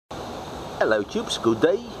Hello tubes, good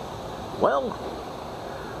day. Well,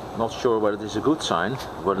 not sure whether this is a good sign,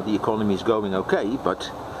 whether the economy is going okay,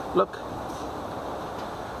 but look.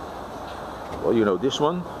 Well, you know this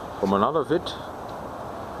one from another vid.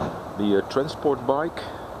 The transport bike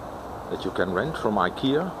that you can rent from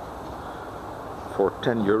Ikea for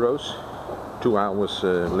 10 euros. 2 hours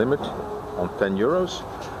limit on 10 euros.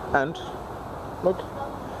 And look,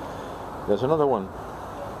 there's another one.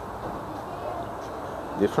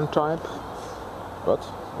 Different type, but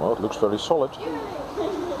well, it looks very solid.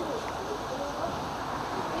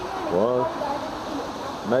 Well,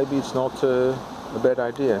 maybe it's not a bad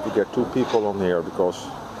idea to get 2 people on here, because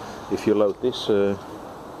if you load this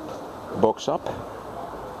box up,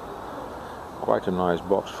 quite a nice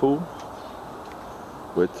box full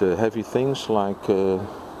with heavy things like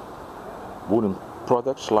wooden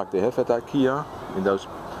products like they have at Ikea in those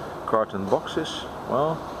carton boxes.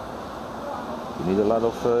 Well, you need a lot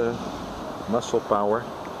of muscle power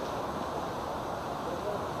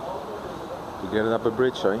to get it up a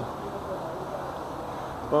bridge, eh?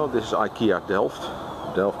 Well, this is Ikea Delft.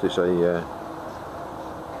 Delft is a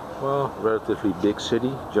well, relatively big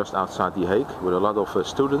city just outside the Hague with a lot of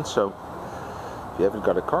students, so if you haven't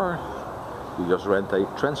got a car, you just rent a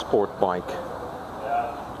transport bike.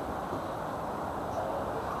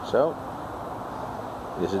 So,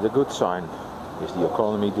 this is a good sign. Is the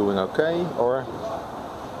economy doing okay or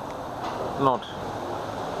not?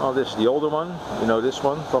 Well, this is the older one. You know this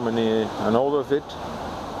one from an older vid.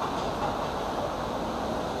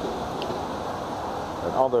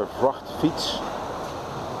 Another vrachtfiets.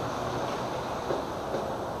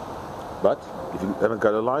 But if you haven't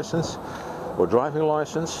got a license or driving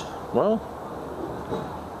license, well,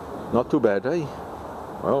 not too bad, eh?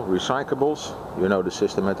 Well, recyclables, you know the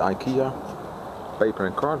system at Ikea. Paper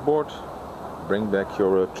and cardboard. Bring back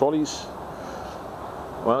your trolleys.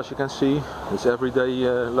 Well, as you can see, it's everyday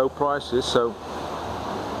low prices, so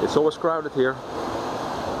it's always crowded here.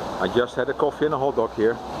 I just had a coffee and a hot dog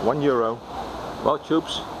here, €1. Well,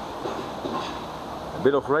 tubes, a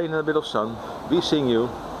bit of rain and a bit of sun. Be seeing you.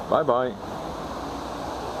 Bye bye.